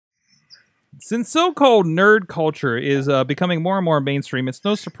Since so-called nerd culture is becoming more and more mainstream, it's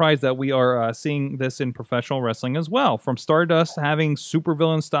no surprise that we are seeing this in professional wrestling as well. From Stardust having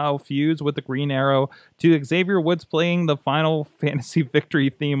supervillain style feuds with the Green Arrow to Xavier Woods playing the Final Fantasy Victory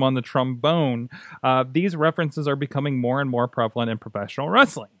theme on the trombone, these references are becoming more and more prevalent in professional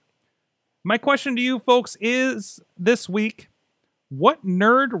wrestling. My question to you folks is this week, what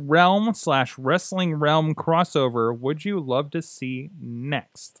nerd realm / wrestling realm crossover would you love to see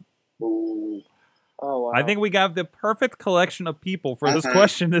next? Ooh. Oh, wow. I think we got the perfect collection of people for this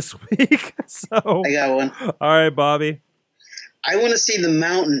question this week. So I got one. All right, Bobby. I want to see the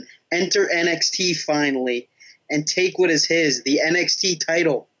Mountain enter NXT finally and take what is his, the NXT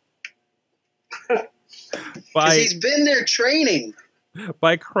title. Because he's been there training.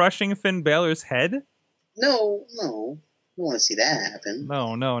 By crushing Finn Balor's head? No. I don't want to see that happen.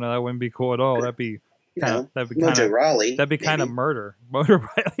 No, that wouldn't be cool at all. That'd be Mojo Rawley. That'd be kind of murder. Mojo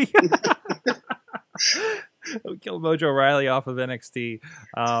Riley. Kill Mojo Riley off of NXT.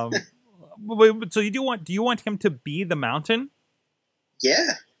 So do you want him to be the Mountain?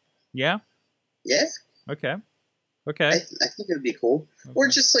 Yeah. Yeah? Yeah. Okay. I think it would be cool. Okay. Or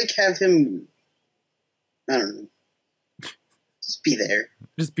just like have him, I don't know. Just be there.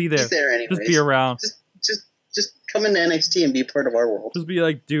 Just be there. He's there anyways. Just be around. Just come into NXT and be part of our world. Just be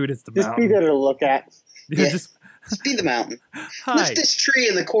like, dude, it's the Mountain. Mountain. Just be there to look at. Yeah, just be the Mountain. Hi. Lift this tree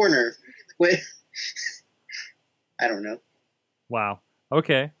in the corner. I don't know. Wow.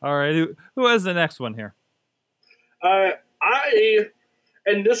 Okay. All right. Who has the next one here? And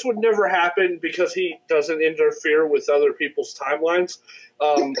this would never happen because he doesn't interfere with other people's timelines.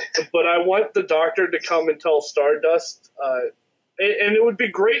 But I want the Doctor to come and tell Stardust, and it would be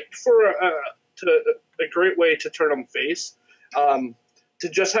great for a great way to turn him face. To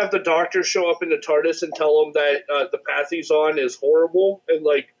just have the Doctor show up in the TARDIS and tell him that the path he's on is horrible, and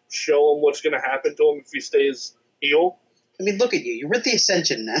like show him what's going to happen to him if he stays heel. I mean, look at you. You're with the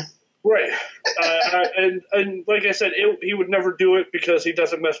Ascension now. Right. And like I said, he would never do it because he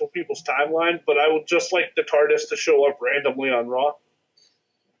doesn't mess with people's timeline, but I would just like the TARDIS to show up randomly on Raw.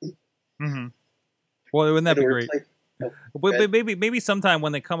 Mm-hmm. Well, wouldn't that be great? Maybe sometime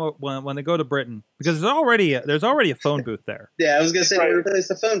when they come when they go to Britain, because there's already a phone booth there. Yeah, I was gonna say we'll replace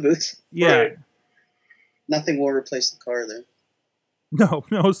the phone booth. Yeah. Right. Nothing will replace the car there. No,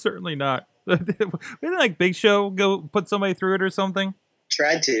 certainly not. Didn't like Big Show go put somebody through it or something?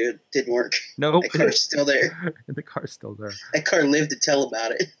 Tried to, it didn't work. Nope. That car's still there. The car's still there. That car lived to tell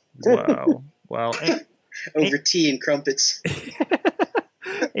about it. Wow. Over tea and crumpets.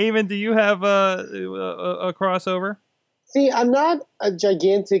 Eamon, do you have a crossover? See, I'm not a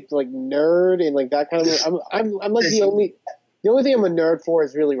gigantic like nerd and like that kind of. I'm like the only thing I'm a nerd for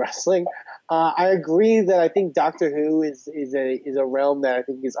is really wrestling. I agree that I think Doctor Who is a realm that I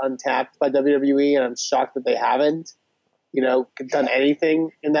think is untapped by WWE, and I'm shocked that they haven't, done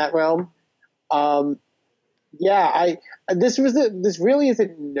anything in that realm. This really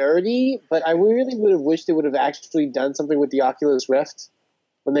isn't nerdy, but I really would have wished they would have actually done something with the Oculus Rift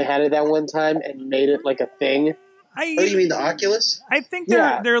when they had it that one time and made it like a thing. You mean the Oculus? I think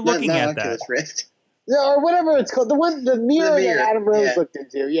they're looking not at Oculus that. Rift. Or whatever it's called, the mirror that Adam Rose looked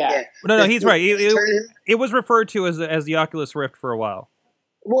into. Yeah. No, he's right. It was referred to as the Oculus Rift for a while.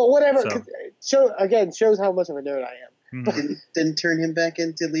 Well, whatever. So. Shows how much of a nerd I am. Mm-hmm. Didn't turn him back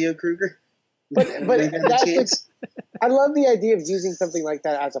into Leo Kruger. But that's I love the idea of using something like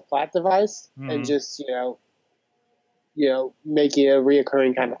that as a plot device and just make it a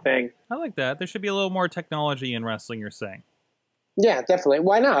reoccurring kind of thing. I like that. There should be a little more technology in wrestling. You're saying? Yeah, definitely.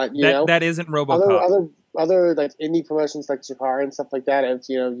 Why not? That isn't RoboCop. Other like indie promotions like Jakar and stuff like that have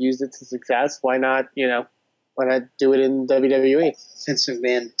used it to success. Why not? Why not do it in WWE? Vince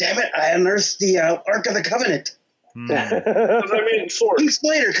McMahon, damn it! I unearthed the Ark of the Covenant. Sorg. Weeks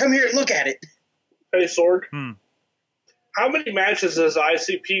later, come here and look at it. Hey, Sorg. How many matches has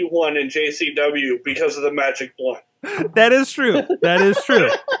ICP won in JCW because of the Magic Blood? That is true. That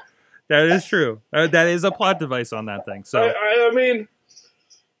is a plot device on that thing. So I mean,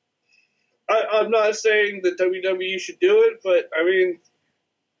 I'm not saying that WWE should do it, but I mean,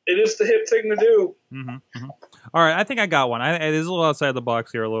 it is the hip thing to do. Mm-hmm. All right, I think I got one. It is a little outside the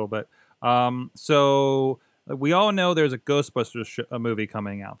box here a little bit. So we all know there's a Ghostbusters movie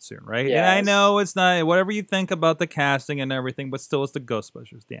coming out soon, right? Yes. And I know it's not whatever you think about the casting and everything, but still it's the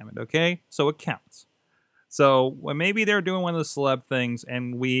Ghostbusters, damn it, okay? So it counts. So maybe they're doing one of the celeb things,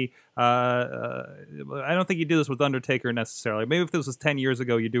 and I don't think you do this with Undertaker necessarily. Maybe if this was 10 years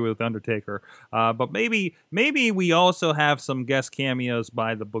ago, you do it with Undertaker. But maybe we also have some guest cameos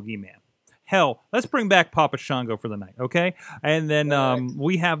by the Boogeyman. Hell, let's bring back Papa Shango for the night, okay? And then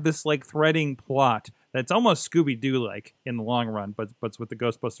we have this like threading plot that's almost Scooby-Doo-like in the long run, but it's with the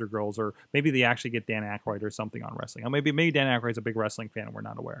Ghostbuster girls, or maybe they actually get Dan Aykroyd or something on wrestling. Or maybe Dan Aykroyd's a big wrestling fan and we're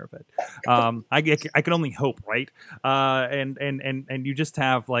not aware of it. I can only hope, right? And you just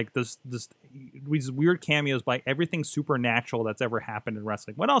have like these weird cameos by everything supernatural that's ever happened in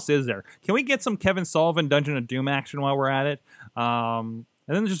wrestling. What else is there? Can we get some Kevin Sullivan Dungeon of Doom action while we're at it?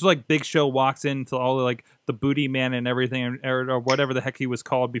 And then just like Big Show walks into all the, like the Booty Man and everything, or whatever the heck he was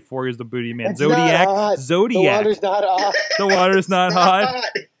called before he was the Booty Man. Zodiac. The water's not hot. The water's not hot.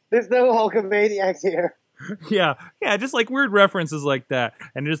 There's no Hulkamaniacs here. Yeah, just like weird references like that,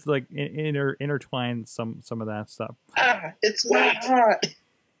 and just like intertwine some of that stuff. It's not hot.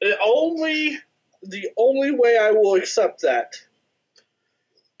 The only way I will accept that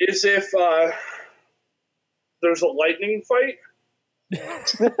is if there's a lightning fight.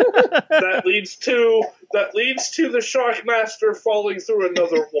 that leads to the Shockmaster falling through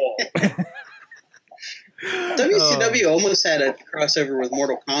another wall. WCW almost had a crossover with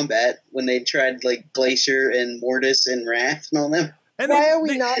Mortal Kombat when they tried like Glacier and Mortis and Wrath and all them. And why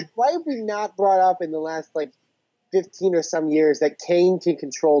have we not brought up in the last like 15 or some years that Kane can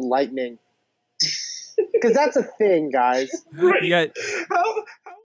control lightning? Because that's a thing, guys. Right. Yeah.